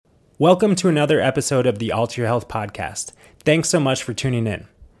Welcome to another episode of the Alter Your Health podcast. Thanks so much for tuning in.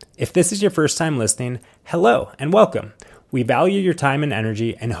 If this is your first time listening, hello and welcome. We value your time and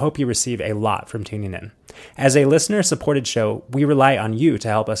energy and hope you receive a lot from tuning in. As a listener-supported show, we rely on you to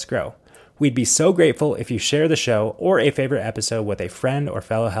help us grow. We'd be so grateful if you share the show or a favorite episode with a friend or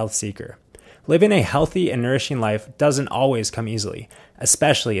fellow health seeker. Living a healthy and nourishing life doesn't always come easily,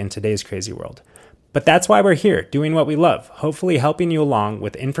 especially in today's crazy world. But that's why we're here, doing what we love, hopefully helping you along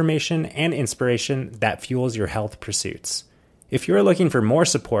with information and inspiration that fuels your health pursuits. If you're looking for more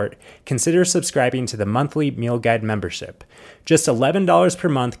support, consider subscribing to the monthly Meal Guide membership. Just $11 per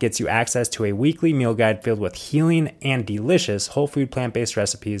month gets you access to a weekly meal guide filled with healing and delicious whole food plant-based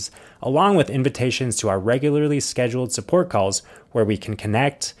recipes, along with invitations to our regularly scheduled support calls where we can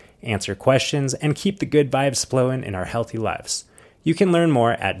connect, answer questions, and keep the good vibes flowing in our healthy lives. You can learn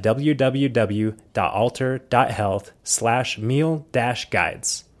more at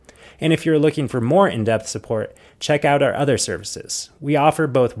www.alter.health/meal-guides. And if you're looking for more in-depth support, check out our other services. We offer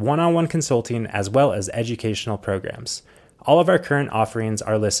both one-on-one consulting as well as educational programs. All of our current offerings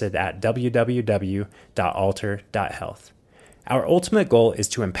are listed at www.alter.health. Our ultimate goal is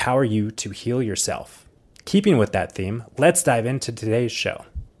to empower you to heal yourself. Keeping with that theme, let's dive into today's show.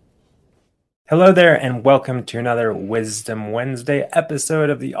 Hello there, and welcome to another Wisdom Wednesday episode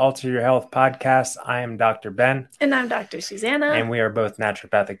of the Alter Your Health podcast. I am Dr. Ben. And I'm Dr. Susanna. And we are both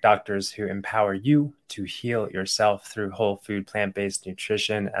naturopathic doctors who empower you to heal yourself through whole food, plant-based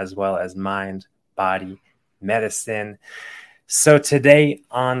nutrition, as well as mind, body, medicine. So today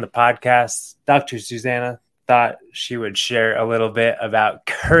on the podcast, Dr. Susanna thought she would share a little bit about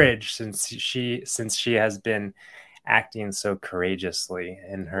courage since she has been acting so courageously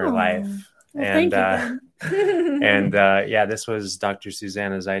in her life. Well, This was Dr.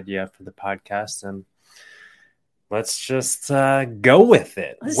 Susanna's idea for the podcast, and let's just go with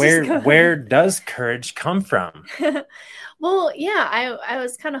it. Where does courage come from? Well, yeah, I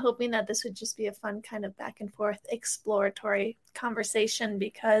was kind of hoping that this would just be a fun kind of back and forth exploratory conversation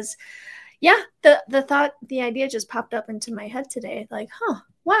because, the idea just popped up into my head today. Like,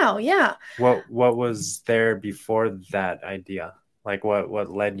 wow, yeah. What was there before that idea? Like,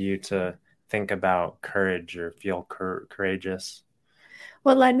 what led you to think about courage or feel courageous?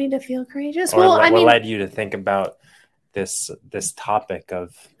 What led me to feel courageous? Or what led you to think about this topic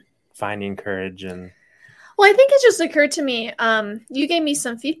of finding courage? And well, I think it just occurred to me. You gave me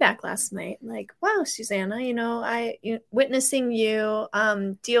some feedback last night, like, "Wow, Susanna, witnessing you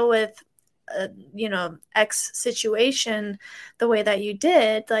deal with X situation the way that you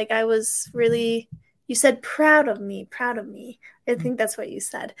did. Like, I was really." You said, "Proud of me." I think that's what you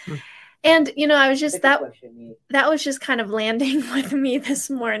said. And, I was just, that was just kind of landing with me this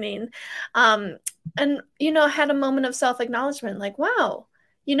morning. And, had a moment of self-acknowledgement, like, wow,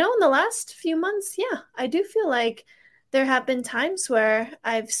 in the last few months, I do feel like there have been times where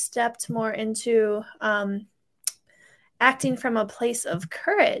I've stepped more into acting from a place of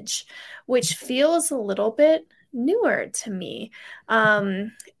courage, which feels a little bit newer to me.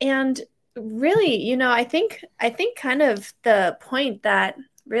 And really, I think kind of the point that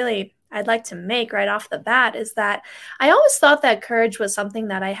really I'd like to make right off the bat is that I always thought that courage was something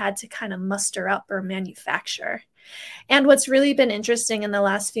that I had to kind of muster up or manufacture. And what's really been interesting in the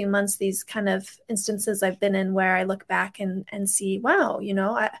last few months, these kind of instances I've been in where I look back and see, wow,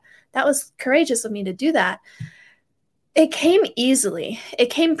 that was courageous of me to do that. It came easily. It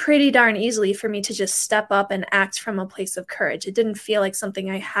came pretty darn easily for me to just step up and act from a place of courage. It didn't feel like something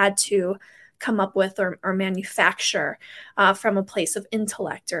I had to come up with or manufacture from a place of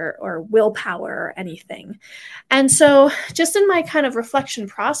intellect or willpower or anything. And so just in my kind of reflection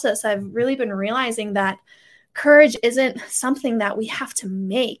process, I've really been realizing that courage isn't something that we have to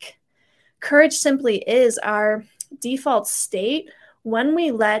make. Courage simply is our default state when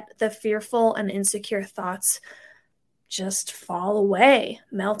we let the fearful and insecure thoughts just fall away,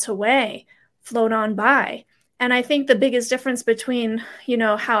 melt away, float on by. And I think the biggest difference between,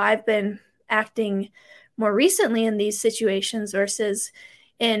 how I've been acting more recently in these situations versus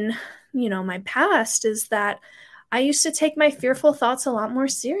in, my past is that I used to take my fearful thoughts a lot more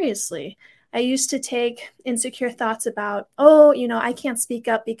seriously. I used to take insecure thoughts about, I can't speak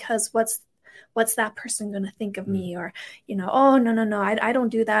up because what's that person going to think of me? Or, oh, no, I don't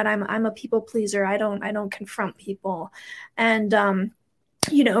do that. I'm a people pleaser. I don't confront people. And,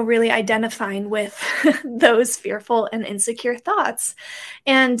 really identifying with those fearful and insecure thoughts.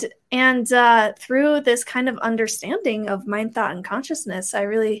 And through this kind of understanding of mind, thought, and consciousness, I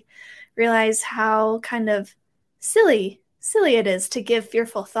really realize how kind of silly it is to give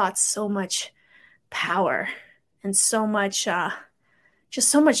fearful thoughts so much power and so much just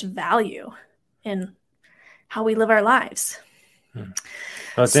so much value in how we live our lives.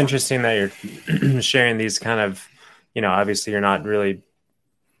 Well, it's interesting that you're sharing these kind of, obviously you're not really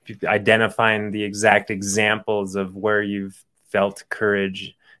identifying the exact examples of where you've felt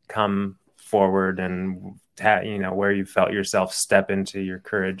courage come forward and where you felt yourself step into your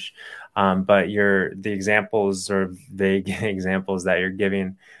courage. But the examples or vague examples that you're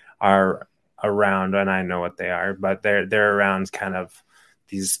giving are around, and I know what they are, but they're around kind of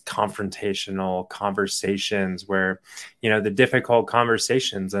these confrontational conversations where, the difficult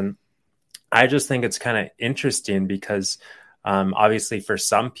conversations. And I just think it's kind of interesting because obviously for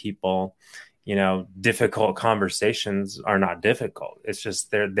some people, difficult conversations are not difficult. It's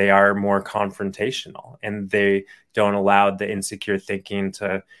just they are more confrontational, and they don't allow the insecure thinking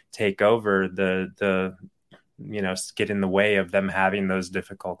to take over the get in the way of them having those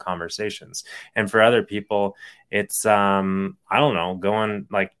difficult conversations. And for other people, it's, I don't know, going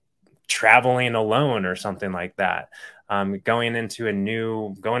like traveling alone or something like that. Going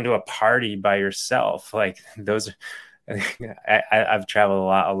to a party by yourself. Like those, I've traveled a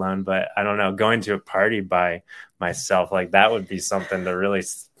lot alone, but I don't know, going to a party by myself, like that would be something to really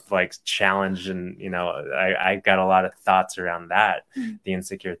like challenge. And, I got a lot of thoughts around that, the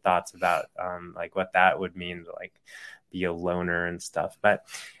insecure thoughts about like what that would mean to like be a loner and stuff. But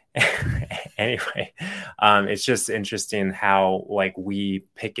anyway, it's just interesting how like we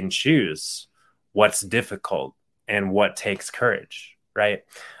pick and choose what's difficult and what takes courage, right?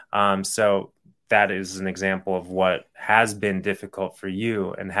 So that is an example of what has been difficult for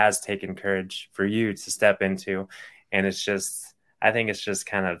you and has taken courage for you to step into. And I think it's just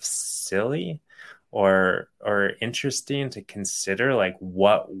kind of silly or interesting to consider like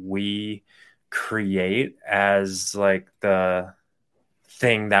what we create as like the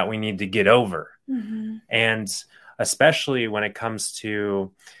thing that we need to get over. Mm-hmm. And especially when it comes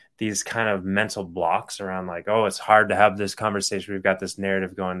to these kind of mental blocks around like, oh, it's hard to have this conversation. We've got this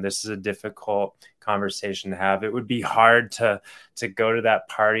narrative going. This is a difficult conversation to have. It would be hard to go to that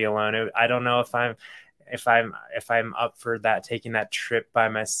party alone. I don't know if I'm up for that, taking that trip by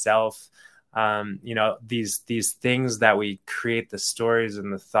myself. These things that we create, the stories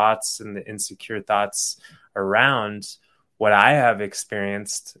and the thoughts and the insecure thoughts around. What I have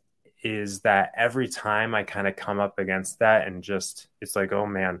experienced is that every time I kind of come up against that and just, it's like, oh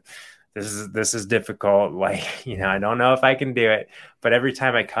man, this is difficult. Like, I don't know if I can do it, but every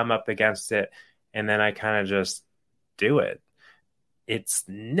time I come up against it and then I kind of just do it,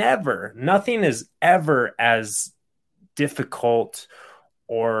 nothing is ever as difficult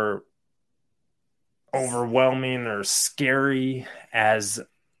or overwhelming or scary as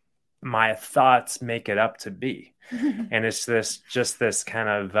my thoughts make it up to be. And it's this kind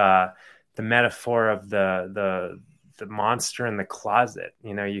of the metaphor of the monster in the closet.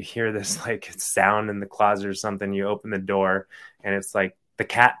 You hear this like sound in the closet or something, you open the door and it's like the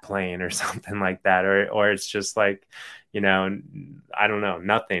cat playing or something like that, or it's just like, I don't know,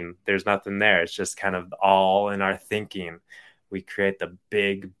 nothing. There's nothing there. It's just kind of all in our thinking. We create the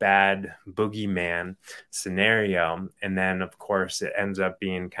big bad boogeyman scenario, and then of course it ends up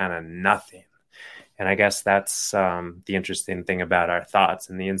being kind of nothing. And I guess that's the interesting thing about our thoughts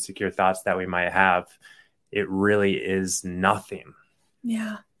and the insecure thoughts that we might have. It really is nothing.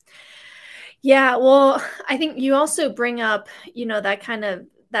 Yeah. Yeah. Well, I think you also bring up,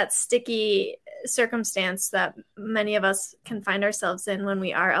 that sticky circumstance that many of us can find ourselves in when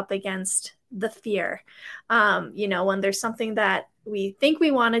we are up against the fear. When there's something that we think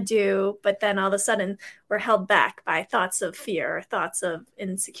we want to do, but then all of a sudden we're held back by thoughts of fear or thoughts of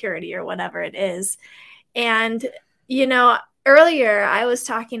insecurity or whatever it is. And, earlier I was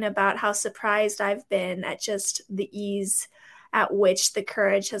talking about how surprised I've been at just the ease at which the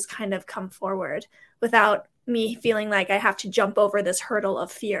courage has kind of come forward without me feeling like I have to jump over this hurdle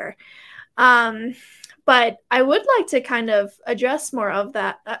of fear. But I would like to kind of address more of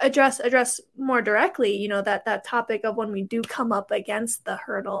that, address more directly, that topic of when we do come up against the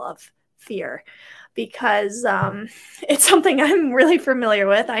hurdle of fear, because it's something I'm really familiar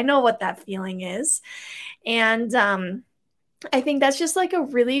with. I know what that feeling is. And I think that's just like a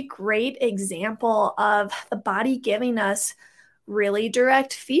really great example of the body giving us really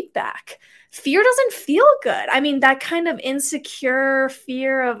direct feedback. Fear doesn't feel good. I mean, that kind of insecure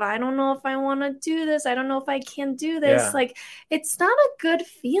fear of, I don't know if I want to do this. I don't know if I can do this. Yeah. Like, it's not a good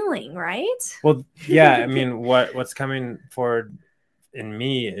feeling, right? Well, yeah. I mean, what's coming forward in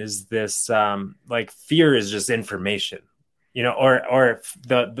me is this, like fear is just information, or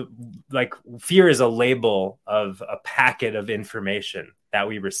the like fear is a label of a packet of information that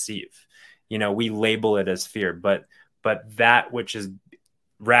we receive. We label it as fear, but that which is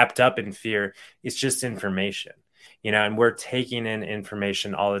wrapped up in fear, it's just information, and we're taking in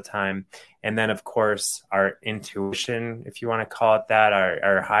information all the time. And then, of course, our intuition, if you want to call it that,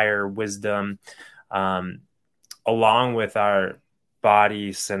 our higher wisdom, along with our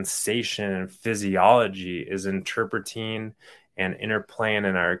body sensation and physiology, is interpreting and interplaying,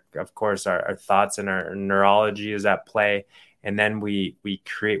 and our thoughts and our neurology is at play. And then we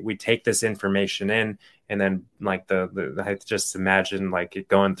take this information in, and then like I just imagine like it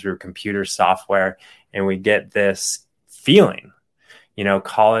going through computer software, and we get this feeling,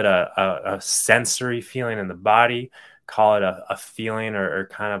 call it a sensory feeling in the body, call it a feeling or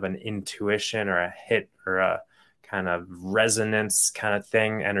kind of an intuition or a hit or a kind of resonance kind of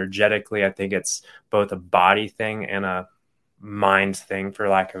thing energetically. I think it's both a body thing and a mind thing, for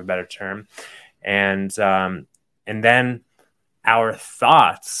lack of a better term. And then our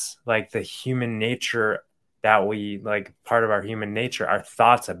thoughts, like the human nature that we like, part of our human nature, our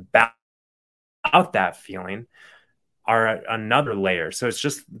thoughts about that feeling are another layer. So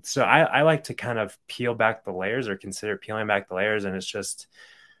I like to kind of peel back the layers, or consider peeling back the layers. And it's just,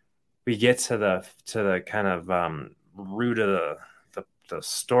 we get to the kind of root of the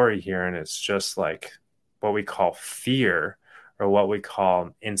story here. And it's just like what we call fear, or what we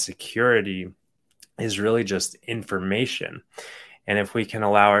call insecurity, is really just information. And if we can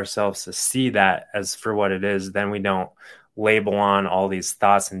allow ourselves to see that as for what it is, then we don't label on all these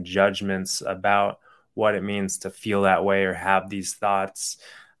thoughts and judgments about what it means to feel that way or have these thoughts.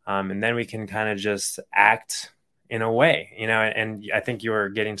 And then we can kind of just act in a way, and I think you were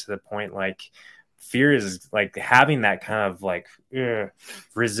getting to the point, like fear is like having that kind of like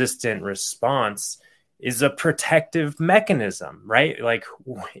resistant response is a protective mechanism, right? Like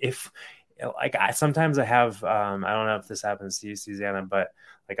sometimes I have, I don't know if this happens to you, Susanna, but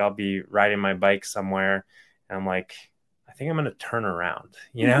like I'll be riding my bike somewhere and I'm like, I think I'm going to turn around,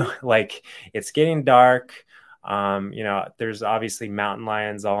 like it's getting dark. There's obviously mountain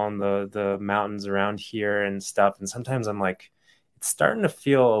lions all in the mountains around here and stuff. And sometimes I'm like, it's starting to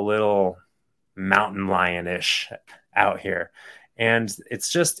feel a little mountain lion-ish out here. And it's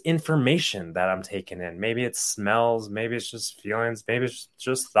just information that I'm taking in. Maybe it's smells, maybe it's just feelings, maybe it's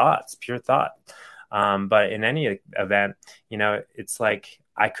just thoughts, pure thought. But in any event, it's like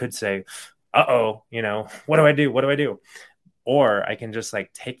I could say, uh-oh, what do I do? What do I do? Or I can just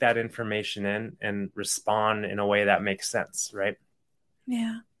like take that information in and respond in a way that makes sense, right?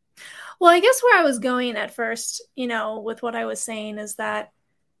 Yeah. Well, I guess where I was going at first, with what I was saying, is that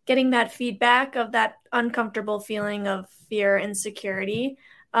getting that feedback of that uncomfortable feeling of fear, insecurity,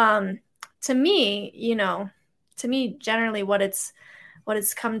 to me, generally what it's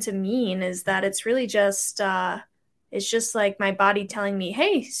come to mean is that it's really just, it's just like my body telling me,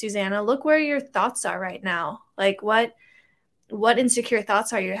 hey, Susanna, look where your thoughts are right now. Like what insecure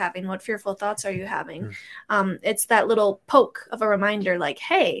thoughts are you having? What fearful thoughts are you having? It's that little poke of a reminder, like,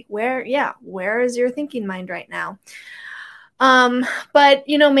 hey, where is your thinking mind right now? But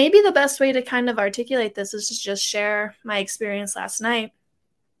maybe the best way to kind of articulate this is to just share my experience last night,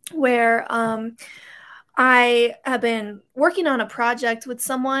 where I have been working on a project with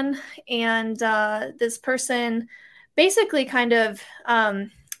someone, and this person basically kind of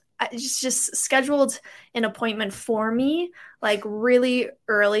just scheduled an appointment for me like really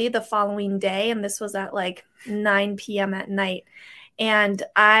early the following day. And this was at like 9 p.m. at night. And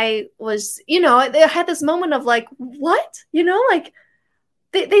I was, I had this moment of like, what? Like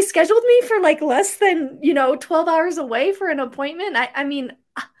they scheduled me for like less than, 12 hours away for an appointment. I mean,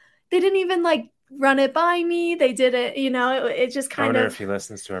 they didn't even like run it by me. They did it, it just kind of. I wonder if he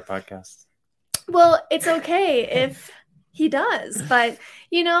listens to our podcast. Well, it's okay if he does, but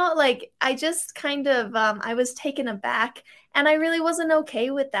like I just kind of, I was taken aback, and I really wasn't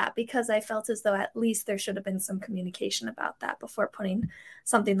okay with that, because I felt as though at least there should have been some communication about that before putting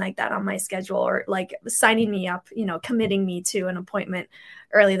something like that on my schedule, or like signing me up, committing me to an appointment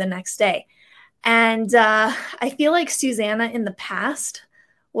early the next day. And I feel like Susanna in the past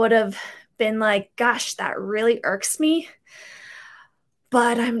would have been like, gosh, that really irks me.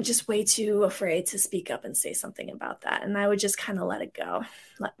 But I'm just way too afraid to speak up and say something about that. And I would just kind of let it go,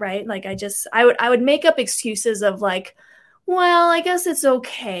 right? Like I would make up excuses of like, well, I guess it's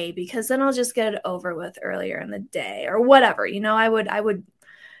okay because then I'll just get it over with earlier in the day or whatever. I would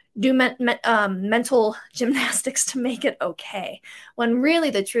do mental gymnastics to make it okay, when really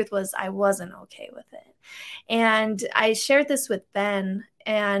the truth was I wasn't okay with it. And I shared this with Ben,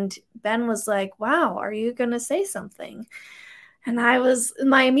 and Ben was like, wow, are you going to say something? And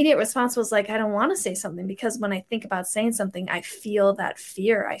my immediate response was like, I don't want to say something, because when I think about saying something, I feel that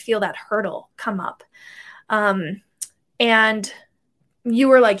fear. I feel that hurdle come up. And you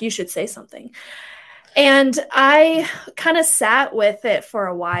were like, you should say something. And I kind of sat with it for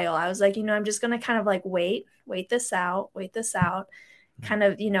a while. I was like, I'm just going to kind of like wait this out, kind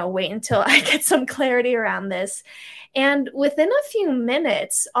of, wait until I get some clarity around this. And within a few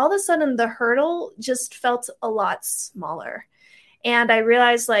minutes, all of a sudden the hurdle just felt a lot smaller. And I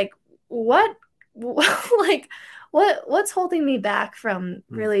realized like, what's holding me back from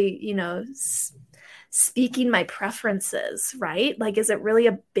really, speaking my preferences, right? Like, is it really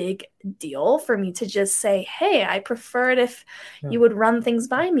a big deal for me to just say, hey, I prefer it if you would run things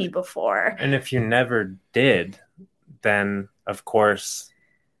by me before? And if you never did, then of course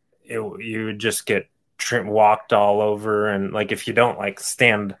you would just get walked all over. And like, if you don't like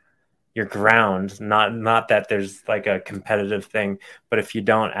stand your ground, not that there's like a competitive thing, but if you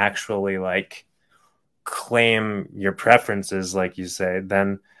don't actually like claim your preferences, like you say,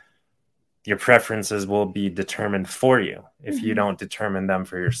 then your preferences will be determined for you if you don't determine them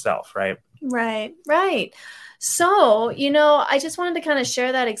for yourself, right? Right. So, I just wanted to kind of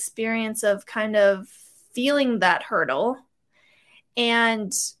share that experience of kind of feeling that hurdle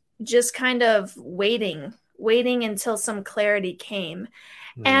and just kind of waiting until some clarity came.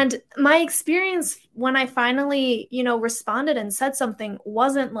 And my experience when I finally, responded and said something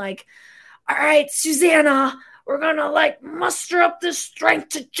wasn't like, all right, Susanna, we're going to like muster up this strength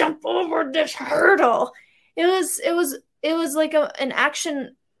to jump over this hurdle. It was like an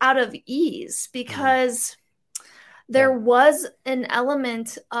action out of ease, because there was an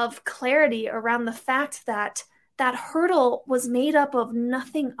element of clarity around the fact that that hurdle was made up of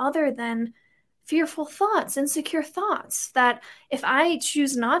nothing other than fearful thoughts, insecure thoughts, that if I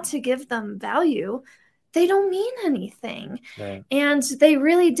choose not to give them value, they don't mean anything. Right. And they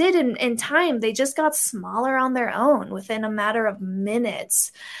really did in time. They just got smaller on their own within a matter of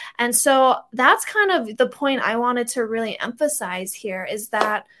minutes. And so that's kind of the point I wanted to really emphasize here, is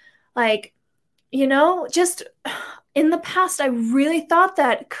that, like, just in the past, I really thought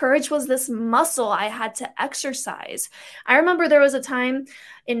that courage was this muscle I had to exercise. I remember there was a time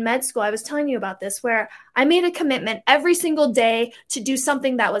in med school, I was telling you about this, where I made a commitment every single day to do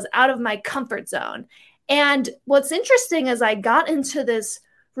something that was out of my comfort zone. And what's interesting is I got into this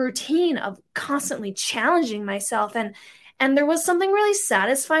routine of constantly challenging myself, and there was something really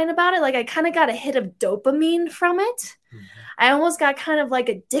satisfying about it. Like, I kind of got a hit of dopamine from it. I almost got kind of like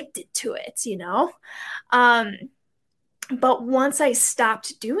addicted to it, But once I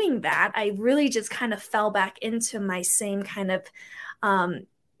stopped doing that, I really just kind of fell back into my same kind of,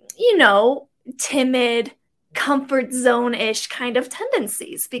 timid, comfort zone-ish kind of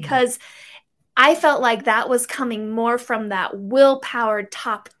tendencies, because I felt like that was coming more from that willpower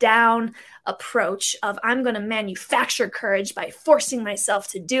top-down approach of, I'm going to manufacture courage by forcing myself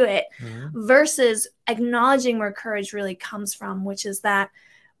to do it, versus acknowledging where courage really comes from, which is that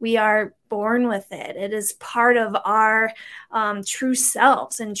we are born with it. It is part of our true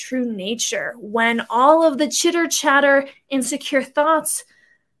selves and true nature. When all of the chitter chatter, insecure thoughts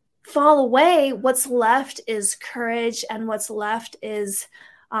fall away, what's left is courage, and what's left is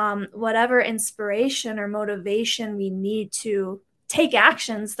whatever inspiration or motivation we need to take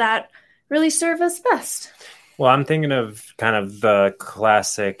actions that really serve us best. Well, I'm thinking of kind of the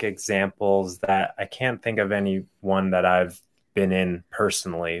classic examples that I can't think of any one that I've been in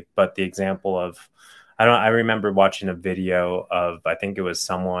personally, but the example of, I remember watching a video of, I think it was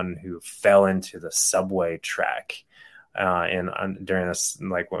someone who fell into the subway track during this,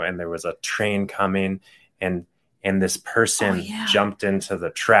 like when there was a train coming, and this person jumped into the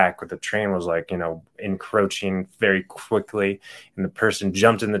track where the train was like, encroaching very quickly. And the person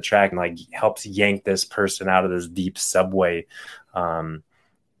jumped in the track and like helps yank this person out of this deep subway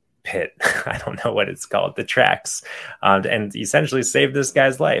pit. I don't know what it's called, the tracks, and essentially saved this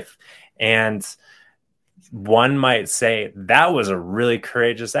guy's life. And one might say that was a really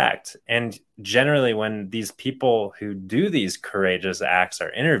courageous act. And generally when these people who do these courageous acts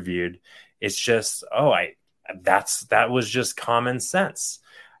are interviewed, it's just, that was just common sense.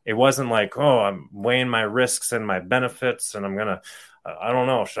 It wasn't like, I'm weighing my risks and my benefits and I don't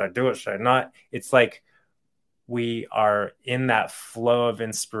know, should I do it? Should I not? It's like, we are in that flow of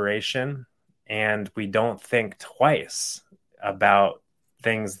inspiration and we don't think twice about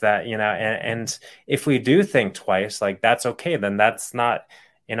things that, and if we do think twice, like, that's okay. Then that's not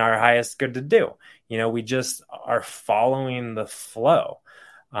in our highest good to do. We just are following the flow.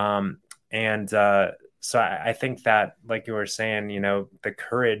 So I think that, like you were saying, the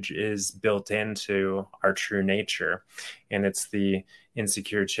courage is built into our true nature, and it's the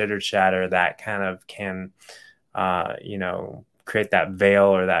insecure chitter chatter that kind of can, create that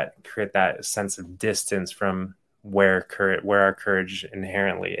veil, or create that sense of distance from where our courage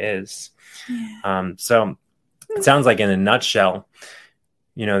inherently is. Yeah. So it sounds like in a nutshell,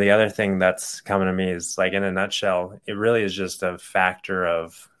 the other thing that's coming to me is like, in a nutshell, it really is just a factor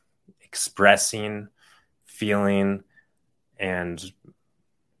of expressing, feeling, and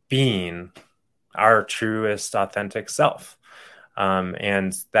being our truest, authentic self.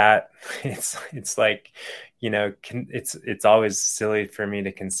 And that it's like, it's always silly for me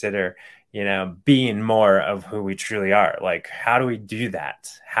to consider, being more of who we truly are. Like, how do we do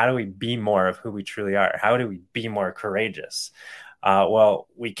that? How do we be more of who we truly are? How do we be more courageous? Well,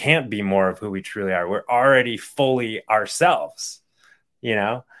 we can't be more of who we truly are. We're already fully ourselves,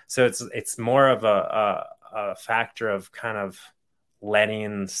 So it's more of a factor of kind of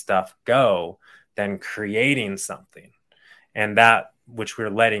letting stuff go than creating something. And that which we're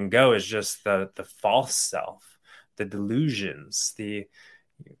letting go is just the false self, the delusions, the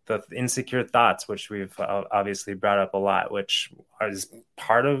insecure thoughts, which we've obviously brought up a lot, which is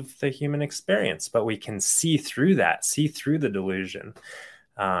part of the human experience. But we can see through the delusion,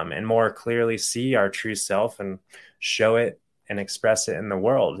 and more clearly see our true self and show it and express it in the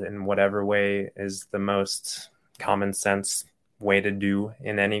world in whatever way is the most common sense way to do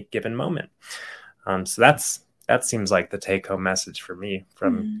in any given moment. So that seems like the take-home message for me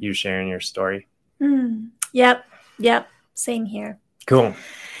from you sharing your story. Yep. Same here. Cool.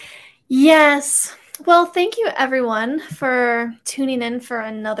 Yes. Well, thank you everyone for tuning in for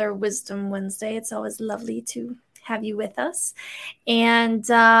another Wisdom Wednesday. It's always lovely to have you with us. And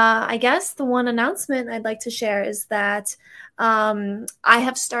I guess the one announcement I'd like to share is that I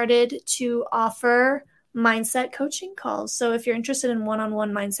have started to offer mindset coaching calls. So if you're interested in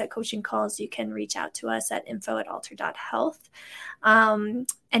one-on-one mindset coaching calls, you can reach out to us at info@alter.health.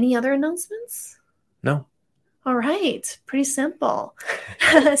 Any other announcements? No. All right. Pretty simple.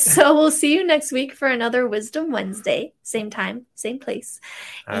 So we'll see you next week for another Wisdom Wednesday. Same time, same place.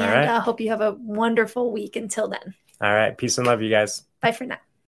 All right. I hope you have a wonderful week until then. All right. Peace and love, you guys. Bye for now.